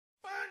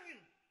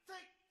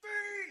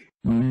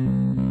Welcome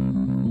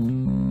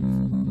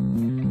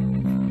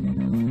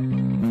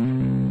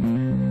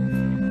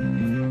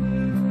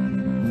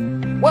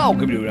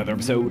to another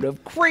episode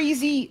of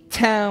Crazy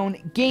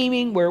Town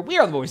Gaming, where we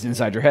are the voice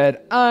inside your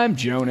head. I'm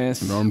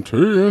Jonas. And I'm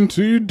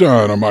TNT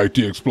Dinomight,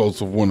 the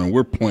explosive one, and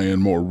we're playing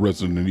more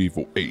Resident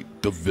Evil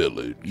 8, The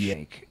Village.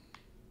 Yank.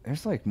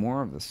 There's like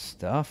more of the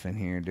stuff in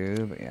here,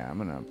 dude. But yeah, I'm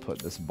gonna put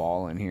this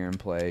ball in here and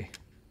play.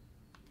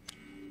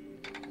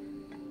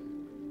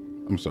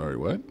 I'm sorry,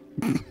 what?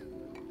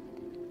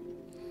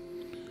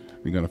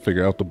 You gonna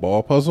figure out the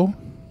ball puzzle?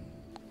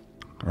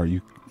 Are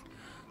you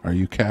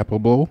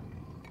capable?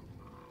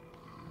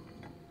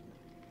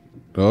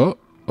 Oh.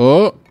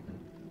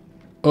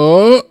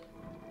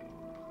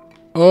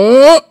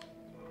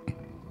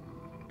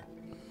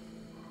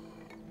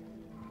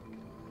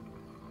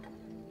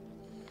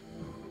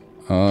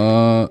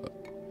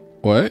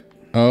 What?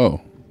 Oh,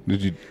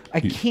 did you? I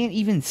can't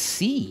even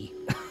see.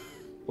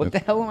 What the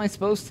hell am I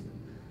supposed to?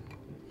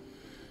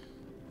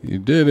 You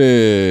did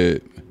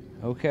it.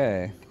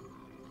 Okay.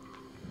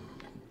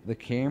 The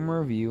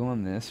camera view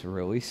on this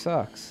really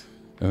sucks.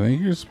 I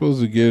think you're supposed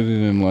to get it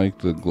in like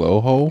the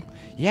glow hole.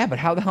 Yeah, but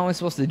how the hell am I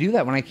supposed to do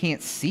that when I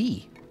can't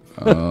see?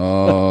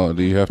 Oh,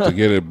 do you have to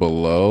get it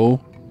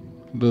below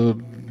the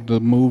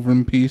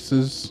moving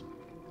pieces?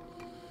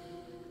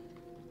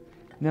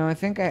 No, I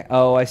think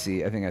I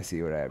see. I think I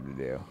see what I have to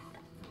do.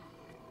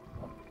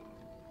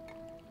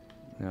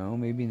 No,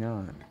 maybe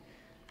not.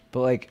 But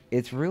like,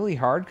 it's really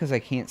hard because I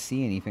can't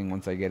see anything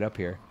once I get up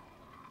here.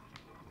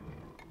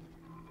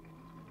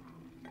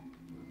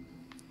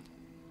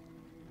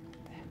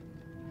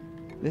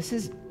 This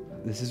is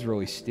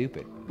really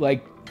stupid.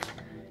 Like,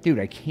 dude,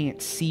 I can't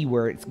see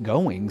where it's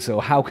going, so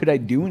how could I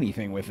do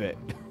anything with it?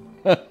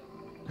 What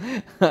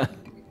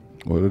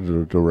are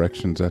the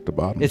directions at the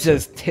bottom? It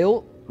says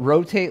tilt,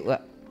 rotate,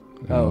 left.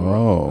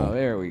 Oh,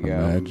 there we go.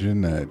 Imagine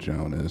that,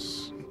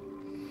 Jonas.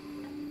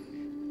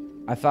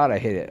 I thought I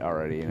hit it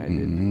already, and I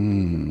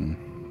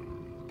didn't.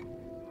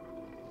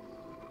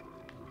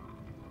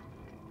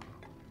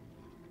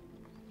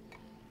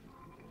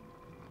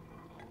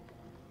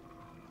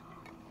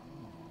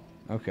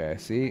 Okay,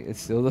 see? It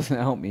still doesn't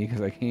help me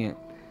because I can't.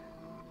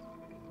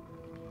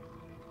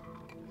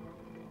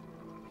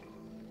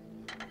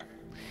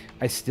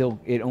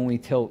 It only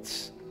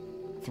tilts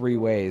 3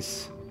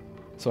 ways.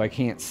 So I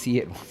can't see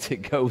it once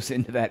it goes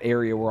into that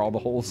area where all the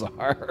holes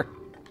are.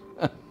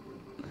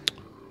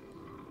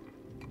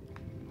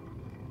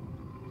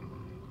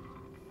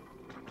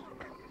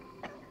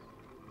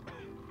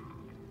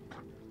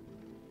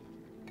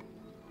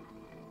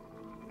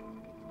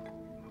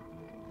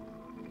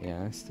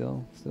 Yeah, I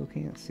still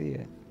can't see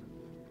it.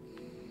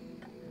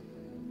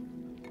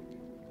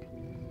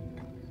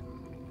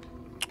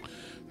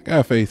 I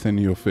got faith in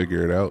you'll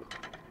figure it out.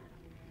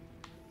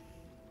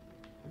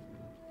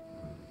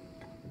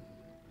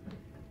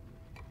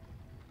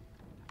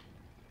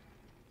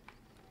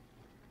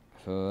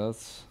 So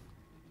that's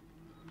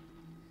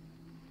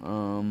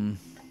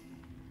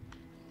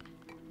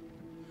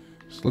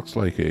This looks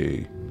like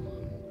a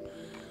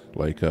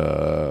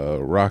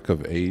Rock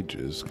of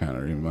Ages, kind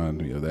of remind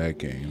me of that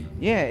game.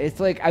 yeah, it's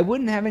like I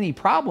wouldn't have any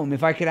problem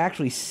if I could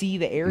actually see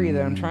the area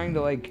that I'm trying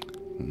to like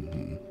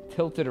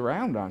tilt it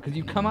around on, because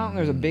you come out and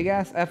there's a big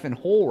ass effing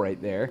hole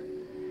right there,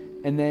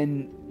 and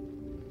then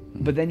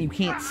but then you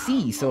can't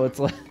see, so it's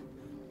like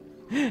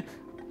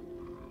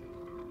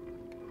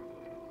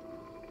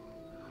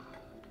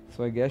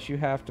so I guess you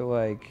have to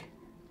like,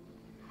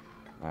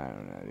 I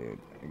don't know, dude.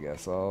 I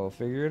guess I'll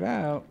figure it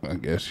out. I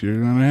guess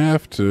you're gonna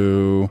have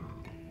to.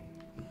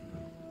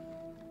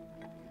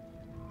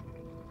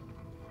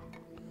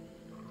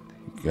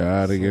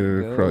 Gotta get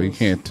it across. You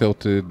can't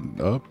tilt it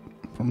up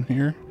from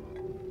here.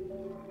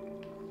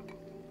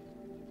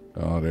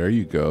 Oh, there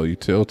you go. You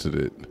tilted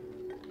it.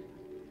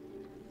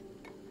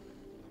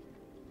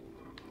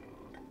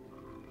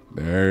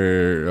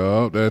 There.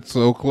 Oh, that's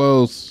so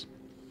close.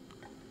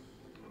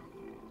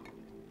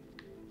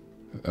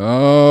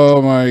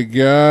 Oh my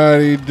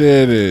God, he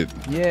did it.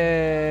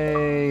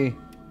 Yay!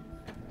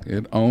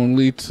 It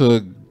only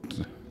took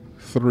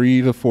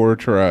 3 to 4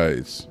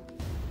 tries.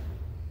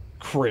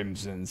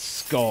 Crimson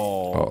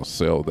Skull. I'll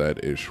sell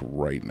that ish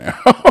right now.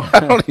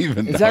 I don't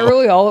even know. Is that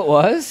really all it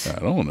was? I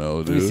don't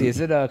know, dude. Let me see. Is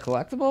it a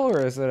collectible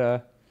or is it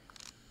a...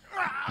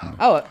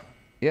 Oh,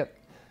 yep.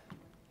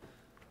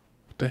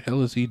 What the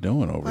hell is he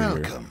doing over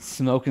here?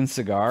 Smoking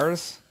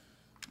cigars.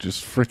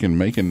 Just freaking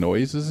making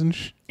noises and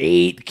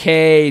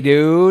 8K,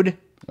 dude.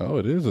 Oh,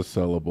 it is a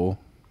sellable.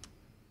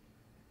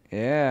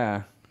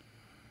 Yeah.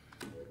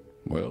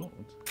 Well.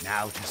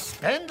 Now to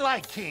spend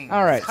like kings.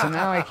 All right, so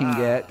now I can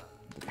get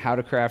how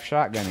to craft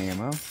shotgun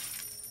ammo.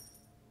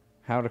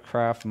 How to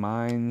craft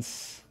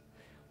mines.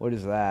 What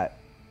is that?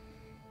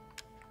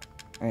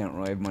 I don't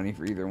really have money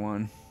for either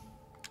one.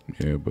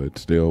 Yeah, but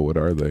still, what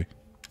are they?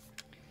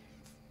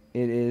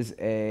 It is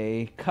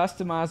a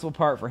customizable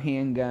part for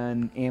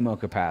handgun ammo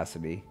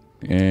capacity.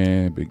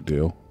 Yeah, big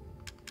deal.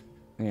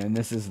 And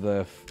this is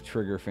the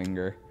trigger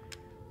finger.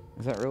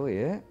 Is that really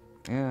it?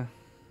 Yeah.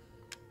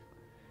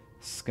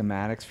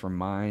 Schematics for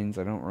mines.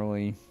 I don't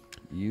really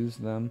use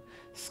them.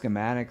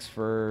 Schematics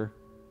for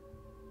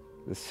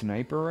the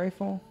sniper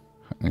rifle.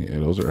 Yeah,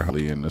 those are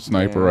highly. And the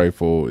sniper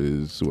rifle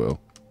is, well,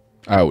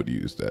 I would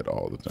use that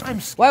all the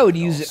time. Well, I would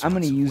use it. I'm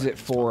going to use it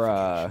for.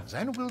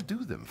 And we'll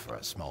do them for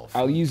a small fee.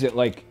 I'll use it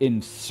like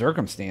in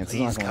circumstances.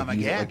 I'm not going to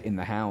use it like in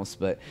the house,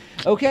 but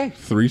okay.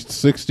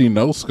 360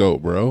 no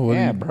scope, bro.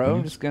 Yeah, bro.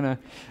 I'm just gonna.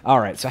 All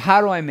right. So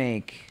how do I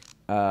make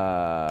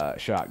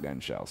shotgun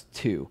shells?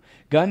 2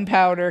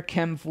 gunpowder,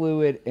 chem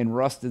fluid, and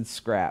rusted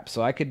scrap.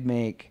 So I could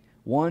make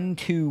 1,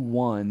 2,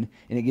 1,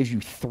 and it gives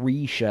you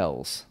 3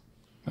 shells.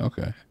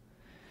 Okay.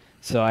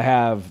 So I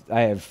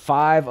have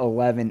 5,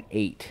 11,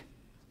 8.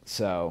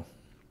 So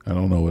I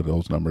don't know what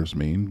those numbers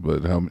mean,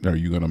 but how are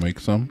you gonna make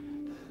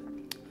some?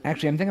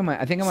 Actually, I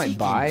think I might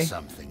buy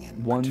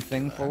one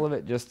thing full of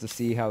it just to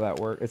see how that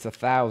works. It's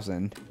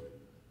 1,000.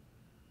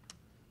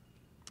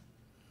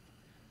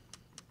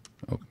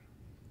 Okay.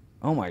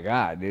 Oh my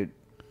god, dude!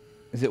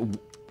 Is it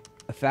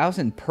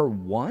 1,000 per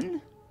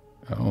one?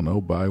 I don't know.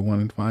 Buy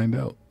one and find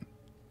out.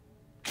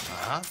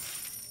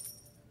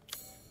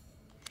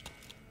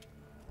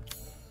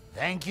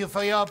 Thank you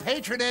for your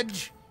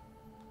patronage.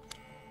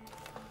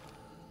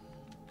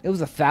 It was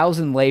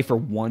 1,000 lei for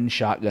 1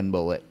 shotgun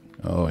bullet.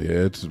 Oh yeah,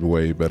 it's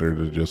way better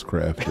to just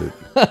craft it.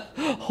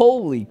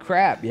 Holy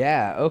crap!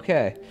 Yeah.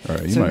 Okay. All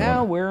right. So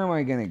now where am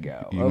I gonna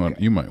go?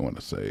 You might want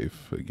to save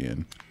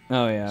again.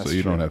 Oh yeah. So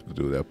you don't have to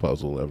do that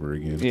puzzle ever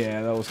again.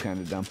 Yeah, that was kind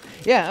of dumb.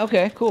 Yeah.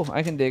 Okay. Cool.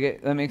 I can dig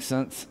it. That makes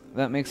sense.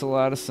 That makes a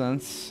lot of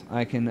sense.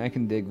 I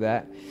can dig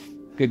that.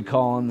 Good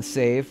call on the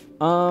save.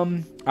 All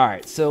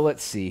right. So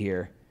let's see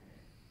here.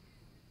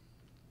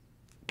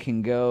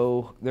 Can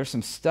go. There's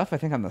some stuff I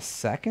think on the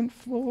 2nd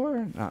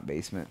floor, not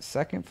basement.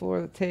 2nd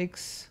floor that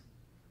takes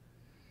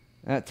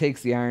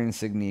the iron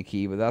insignia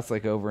key, but that's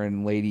like over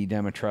in Lady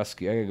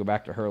Demetrescu. I gotta go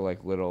back to her her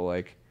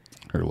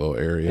little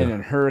area, and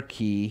then her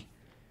key.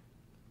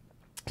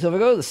 So if I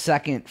go to the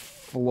 2nd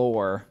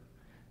floor,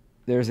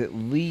 there's at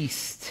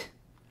least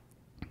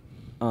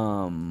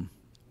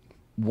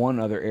one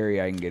other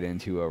area I can get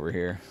into over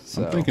here.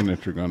 So I'm thinking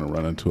that you're going to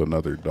run into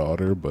another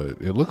daughter,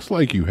 but it looks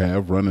like you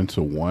have run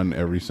into one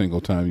every single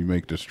time you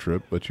make this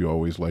trip, but you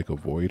always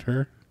avoid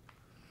her.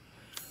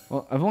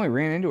 Well, I've only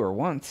ran into her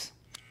once.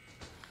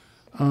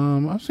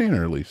 I've seen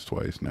her at least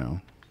twice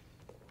now.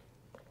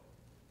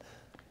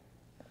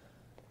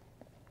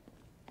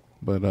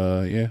 But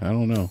yeah, I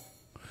don't know.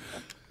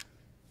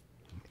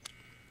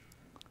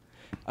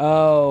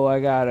 Oh, I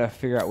gotta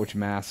figure out which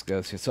mask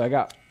goes here. So I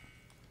got.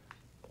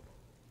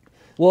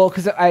 Well,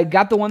 because I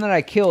got the one that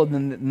I killed,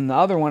 and then the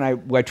other one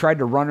I tried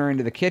to run her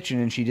into the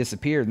kitchen, and she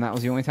disappeared, and that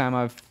was the only time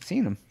I've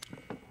seen him.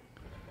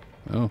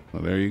 Oh,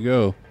 well, there you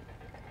go.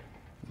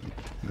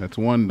 That's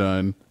one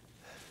done.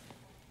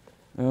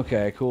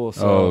 Okay, cool.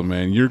 So, oh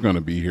man, you're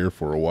gonna be here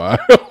for a while.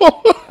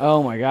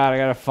 Oh my god, I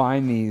gotta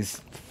find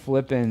these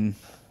flipping.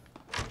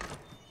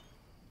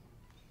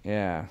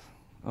 Yeah.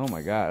 Oh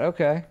my god.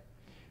 Okay.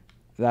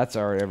 That's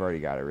already. I've already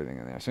got everything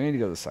in there. So I need to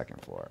go to the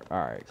 2nd floor. All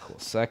right, cool.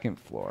 2nd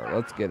floor.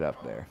 Let's get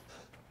up there.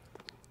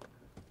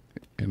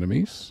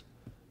 Enemies.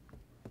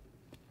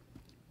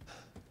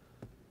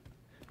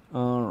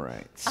 All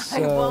right. So.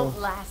 I won't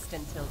last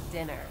until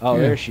dinner. Oh,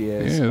 yeah. There she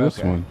is. Yeah, this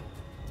one.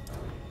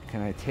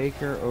 Can I take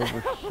her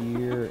over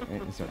here?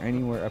 Is there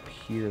anywhere up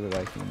here that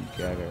I can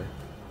get her?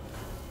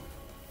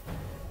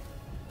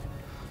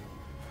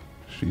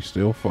 She's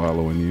still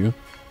following you.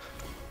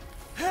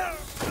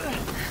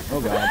 Oh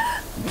god.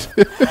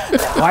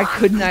 Why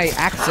couldn't I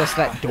access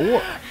that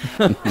door?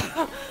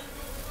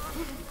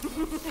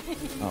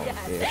 Oh,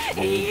 yes.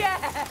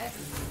 Yes.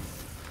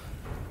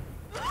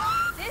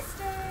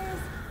 Sisters,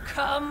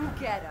 come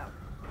get him.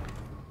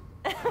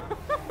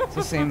 It's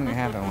the same thing that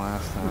happened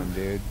last time,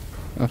 dude.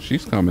 Oh,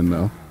 she's coming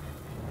though.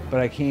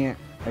 But I can't.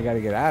 I gotta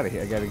get out of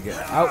here. I gotta get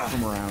out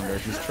from around her.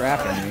 She's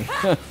trapping me.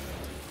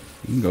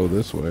 You can go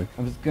this way.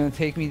 I was gonna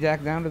take me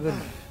back down to the.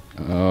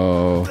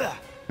 Oh.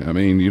 I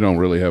mean, you don't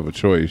really have a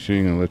choice. She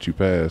ain't gonna let you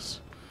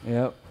pass.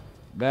 Yep.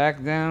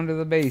 Back down to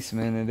the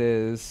basement it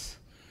is.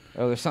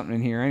 Oh, there's something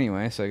in here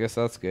anyway, so I guess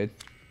that's good.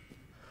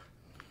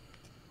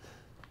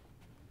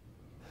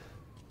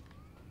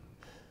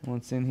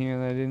 What's in here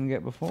that I didn't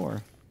get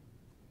before?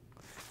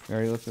 We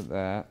already looked at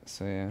that,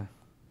 so yeah.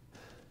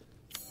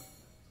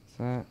 Is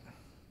that...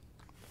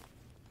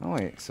 Oh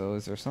wait, so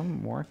is there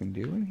something more I can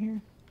do in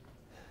here?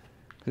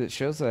 Because it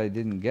shows that I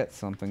didn't get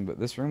something, but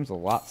this room's a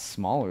lot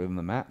smaller than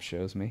the map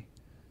shows me.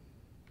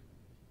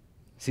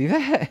 See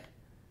that?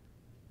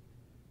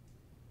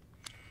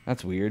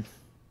 That's weird.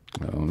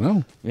 I don't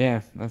know.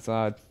 Yeah, that's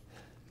odd.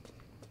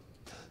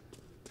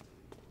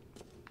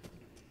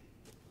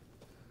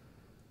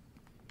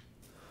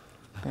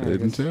 I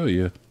didn't tell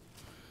you.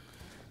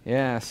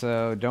 Yeah,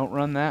 so don't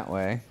run that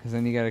way, because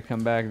then you got to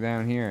come back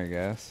down here, I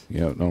guess.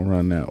 Yep, don't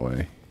run that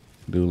way.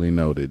 Duly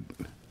noted.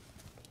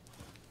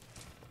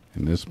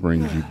 And this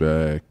brings you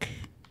back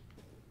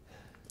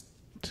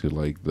to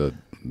like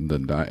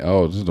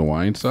oh, this is the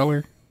wine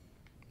cellar?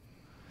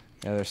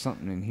 Yeah, there's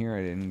something in here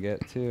I didn't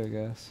get too, I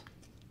guess.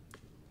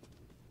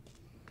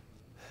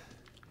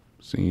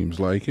 Seems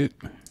like it.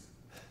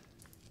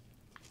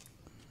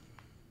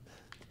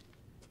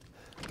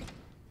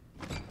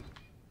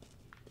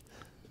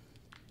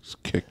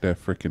 Just kick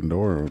that freaking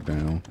door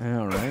down. I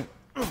know, right?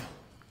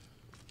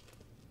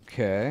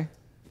 Okay.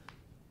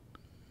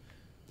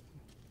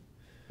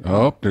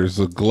 Oh, there's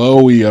a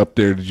glowy up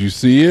there. Did you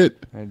see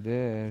it? I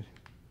did.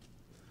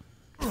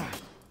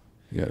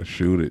 You gotta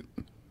shoot it.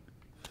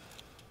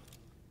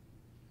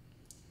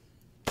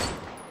 The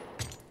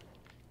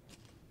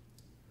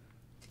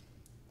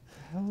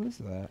hell is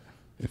that?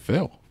 It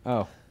fell.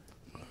 Oh.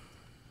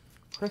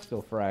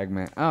 Crystal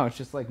fragment. Oh, it's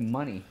just like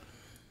money.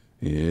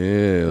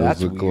 Yeah,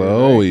 That's there's a weird,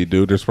 glowy, right?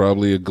 dude. There's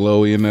probably a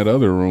glowy in that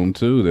other room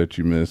too that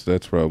you missed.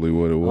 That's probably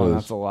what it Oh, was.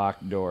 that's a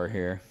locked door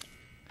here.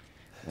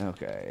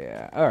 Okay,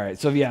 yeah. All right,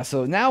 so yeah,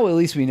 so now at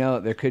least we know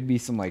that there could be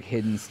some like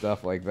hidden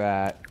stuff like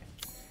that.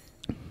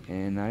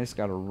 And I just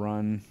gotta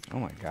run. Oh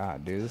my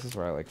god, dude, this is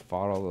where I like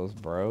fought all those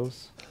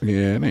bros.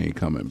 Yeah, it ain't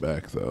coming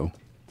back though.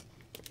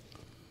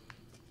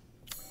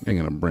 Ain't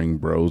gonna bring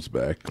bros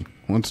back.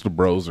 Once the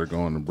bros are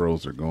gone, the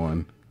bros are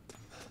gone.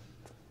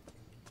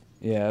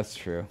 Yeah, that's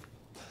true.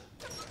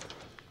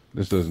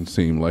 This doesn't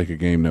seem like a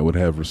game that would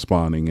have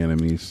respawning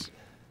enemies.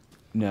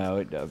 No,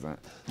 it doesn't.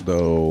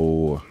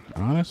 Though,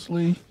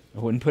 honestly, I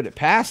wouldn't put it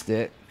past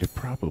it, it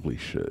probably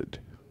should.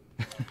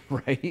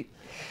 right?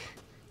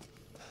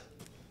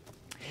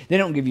 They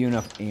don't give you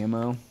enough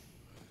ammo,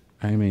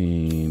 I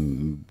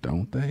mean,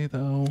 don't they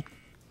though?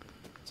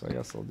 so I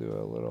guess I'll do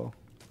a little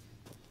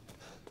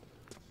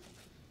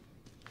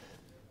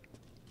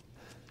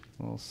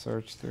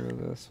search through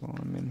this while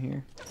I'm in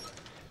here.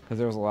 Because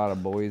there was a lot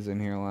of boys in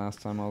here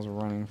last time I was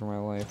running for my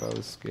life. I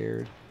was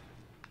scared.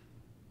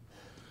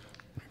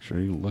 Make sure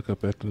you look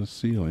up at the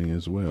ceiling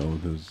as well,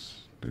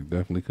 because there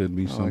definitely could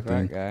be I like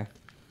something that guy.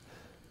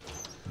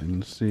 in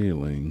the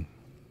ceiling.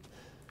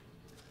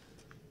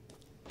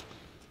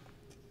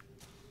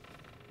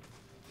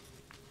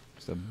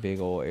 It's a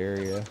big old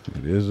area.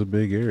 It is a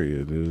big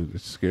area, dude.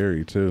 It's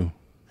scary too.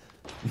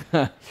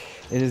 It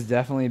is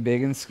definitely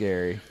big and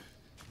scary.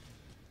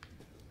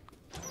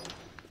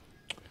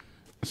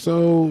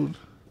 So,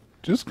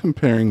 just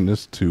comparing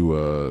this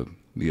to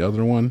the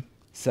other one.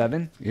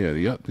 7? Yeah,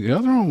 the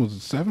other one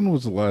was 7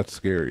 was a lot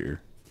scarier.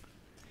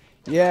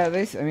 Yeah,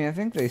 I mean, I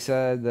think they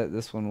said that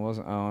this one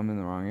wasn't. Oh, I'm in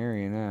the wrong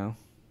area now.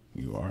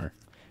 You are.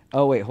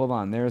 Oh, wait, hold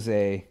on. There's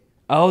an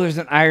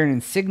iron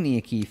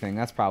insignia key thing.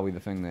 That's probably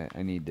the thing that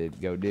I need to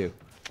go do.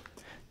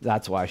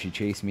 That's why she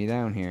chased me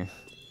down here.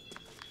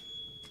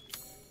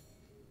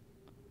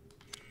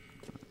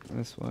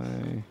 This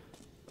way.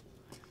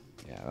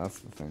 Yeah, that's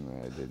the thing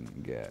that I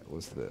didn't get,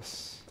 was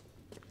this.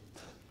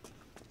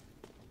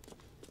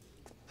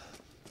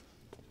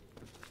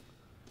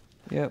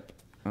 Yep.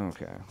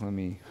 Okay, let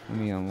me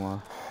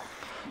unlock.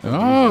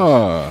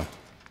 Ah!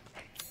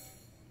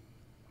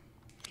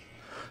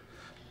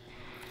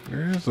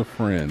 There is a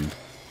friend.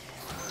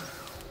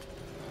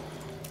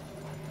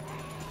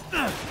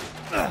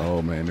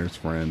 Oh man, there's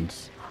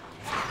friends.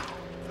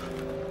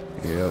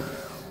 Yep.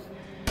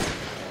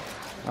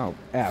 Oh,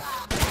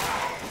 F.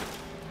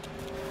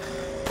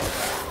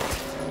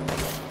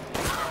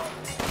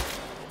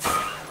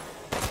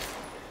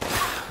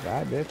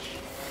 Die, bitch.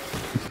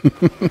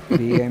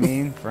 B, I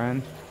mean,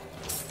 friend.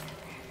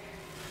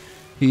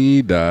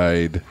 He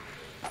died.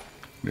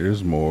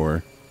 There's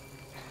more.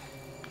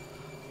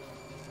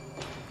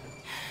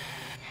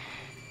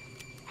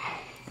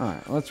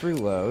 Alright, let's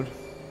reload.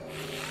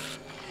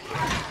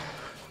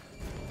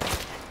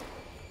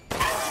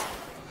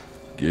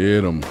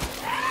 Get him. Do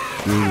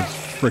this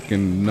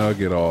freaking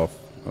nugget off.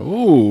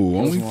 Oh,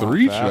 only Feels a lot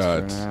 3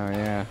 faster shots. now,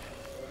 yeah.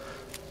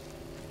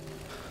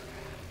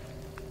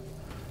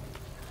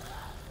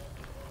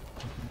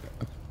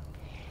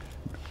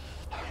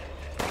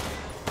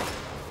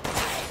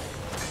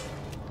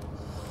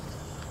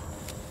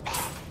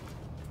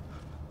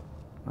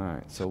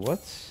 Alright, so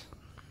what's...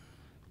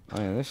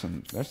 Oh yeah, there's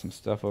some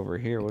stuff over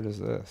here. What is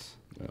this?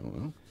 I don't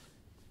know.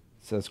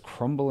 It says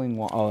crumbling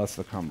wall. Oh, that's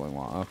the crumbling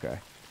wall. Okay.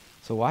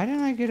 So why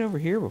didn't I get over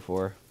here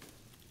before?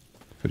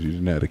 Because you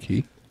didn't have a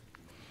key?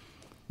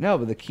 No,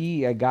 but the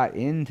key, I got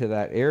into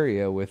that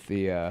area with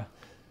the... I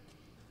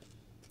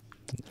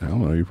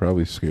don't know. You're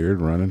probably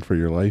scared running for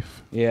your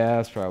life. Yeah,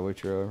 that's probably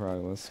true. I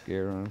probably was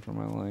scared running for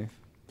my life.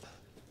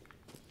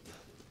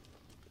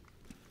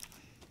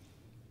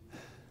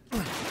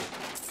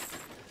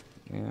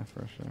 Yeah,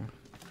 for sure.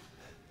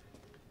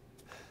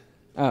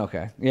 Oh,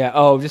 okay. Yeah,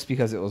 oh, just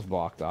because it was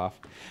blocked off.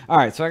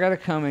 Alright, so I gotta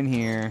come in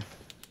here.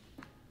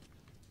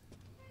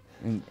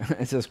 And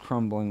it says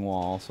crumbling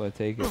wall, so I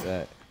take it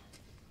that...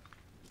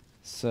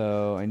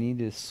 So, I need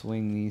to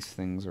swing these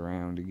things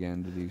around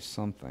again to do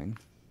something.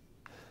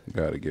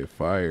 Gotta get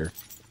fire.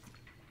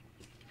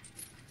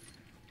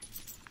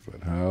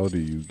 But how do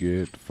you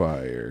get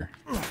fire?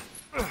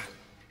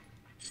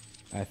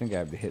 I think I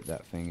have to hit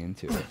that thing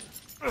into it.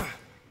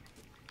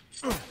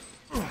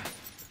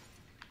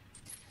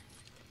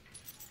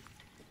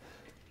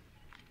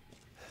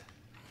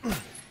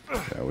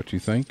 Is that what you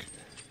think?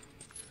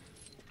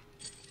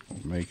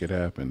 make it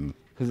happen.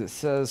 Because it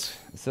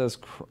says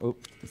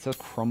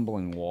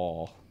crumbling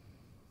wall.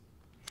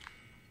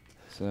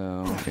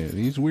 So Yeah,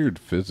 these weird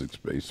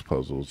physics-based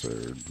puzzles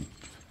are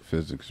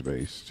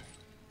physics-based.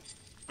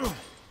 yeah,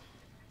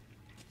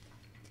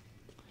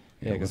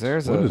 because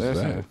there's what is a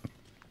that?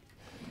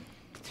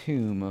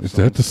 tomb. Of Is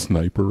some that the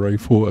sniper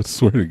rifle? I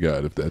swear to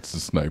God, if that's the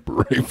sniper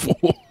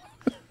rifle.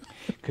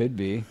 could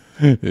be.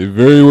 It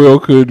very well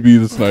could be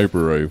the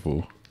sniper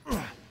rifle.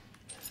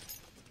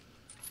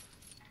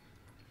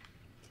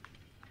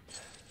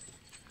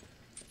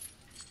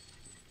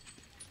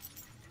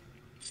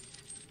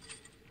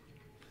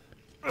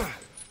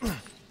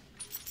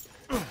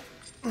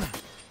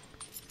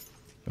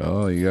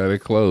 Oh, you got it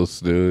close,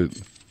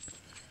 dude.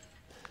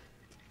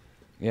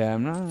 Yeah,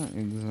 I'm not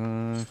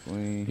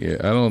exactly. Yeah,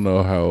 I don't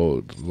know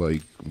how,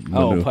 like...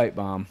 Oh, pipe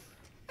bomb.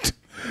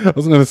 I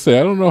was gonna say,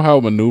 I don't know how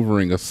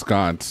maneuvering a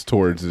sconce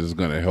towards it is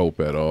gonna help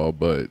at all,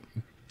 but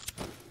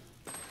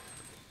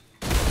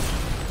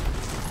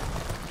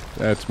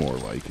that's more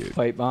like it.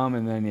 Pipe bomb,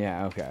 and then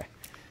yeah, okay.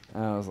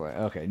 I was like,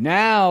 okay,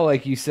 now,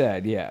 like you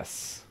said,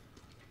 yes.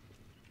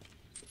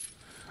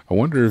 I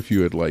wonder if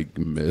you had like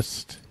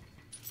missed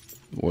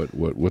what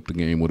the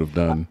game would have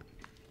done.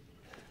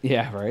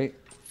 Yeah, right.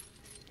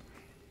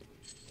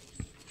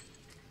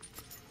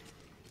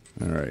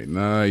 All right,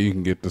 now you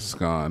can get the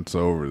sconce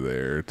over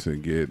there to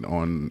get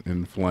on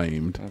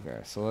inflamed. Okay,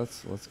 so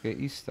let's get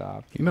you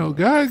stopped. You know,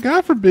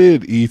 God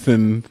forbid,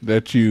 Ethan,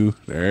 that you...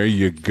 There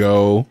you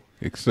go.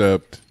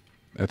 Except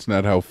that's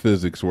not how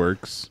physics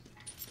works.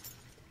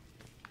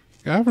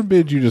 God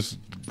forbid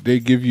they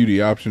give you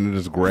the option to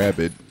just grab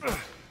it.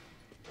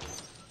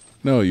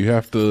 No, you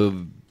have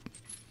to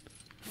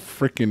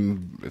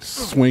freaking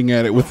swing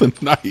at it with a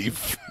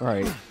knife.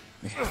 Right.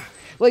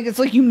 Like, it's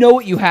like you know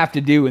what you have to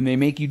do, and they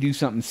make you do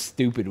something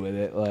stupid with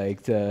it,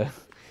 like to...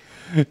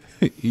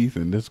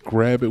 Ethan, just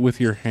grab it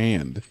with your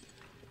hand.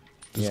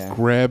 Just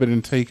grab it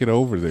and take it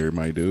over there,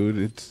 my dude.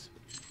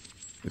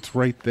 It's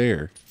right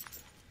there.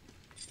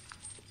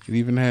 It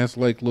even has,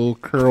 like, little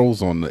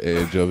curls on the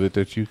edge of it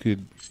that you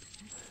could...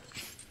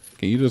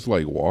 Can you just,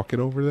 like, walk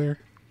it over there?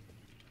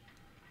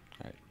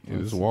 All right, Yeah,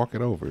 just walk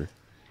it over.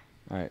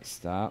 all right,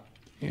 stop.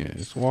 Yeah,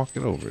 just walk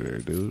it over there,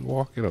 dude.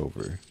 Walk it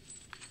over.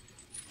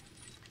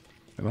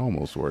 It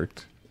almost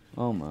worked.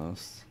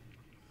 Almost.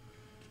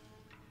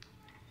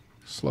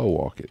 Slow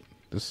walk it.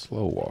 Just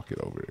slow walk it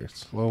over there.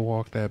 Slow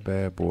walk that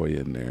bad boy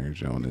in there,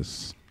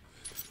 Jonas.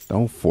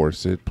 Don't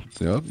force it.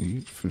 Yep,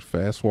 you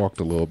fast walked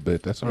a little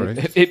bit. That's all right.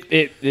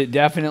 It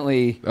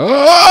definitely...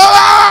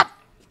 Ah!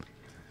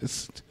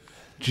 It's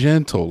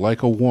gentle,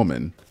 like a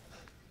woman.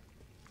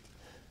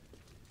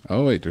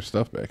 Oh, wait, there's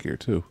stuff back here,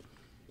 too.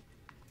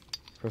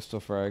 Crystal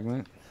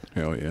fragment.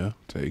 Hell yeah,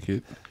 take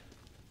it.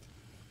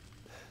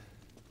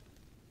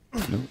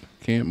 Nope,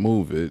 can't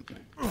move it.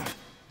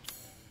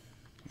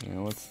 Yeah,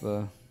 what's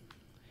the...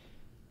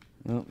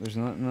 Nope, there's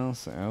nothing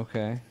else there.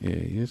 Okay. Yeah,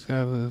 you just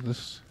gotta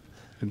this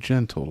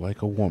gentle,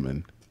 like a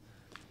woman.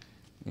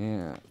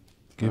 Yeah.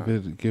 Give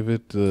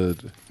it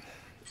the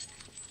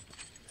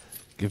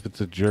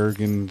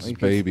Jergens Like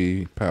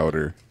baby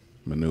powder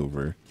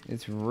maneuver.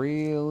 It's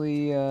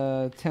really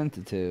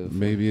tentative.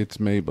 Maybe it's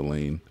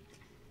Maybelline.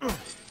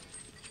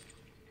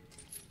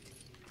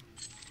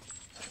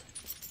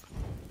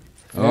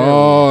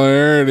 Oh,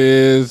 there it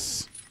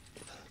is.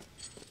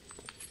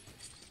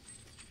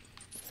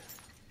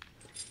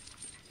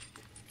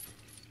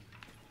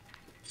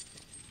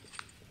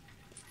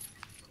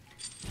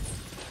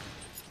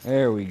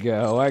 There we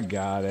go. I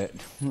got it.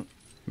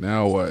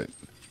 Now what?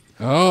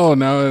 Oh,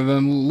 now it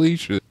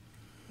unleashes.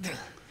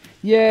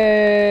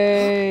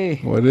 Yay!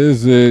 What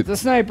is it? The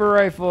sniper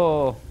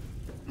rifle.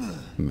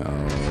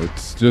 No,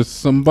 it's just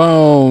some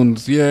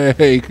bones.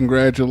 Yay,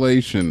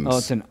 congratulations. Oh,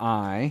 it's an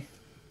eye.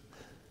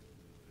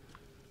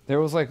 There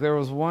was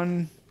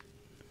one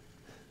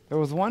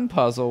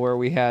puzzle where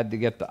we had to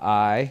get the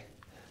eye,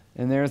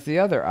 and there's the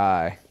other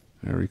eye.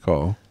 I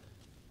recall.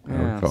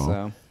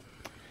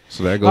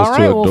 So that goes all to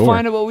right, a we'll door.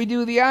 find out what we do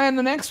with the eye in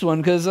the next one,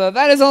 because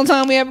that is all the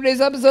time we have for today's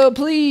episode.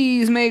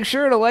 Please make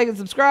sure to like and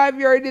subscribe. If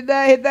you already did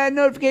that, hit that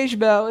notification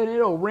bell, and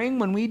it'll ring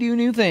when we do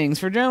new things.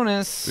 For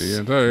Jonas, See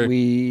you later.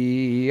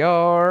 we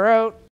are out.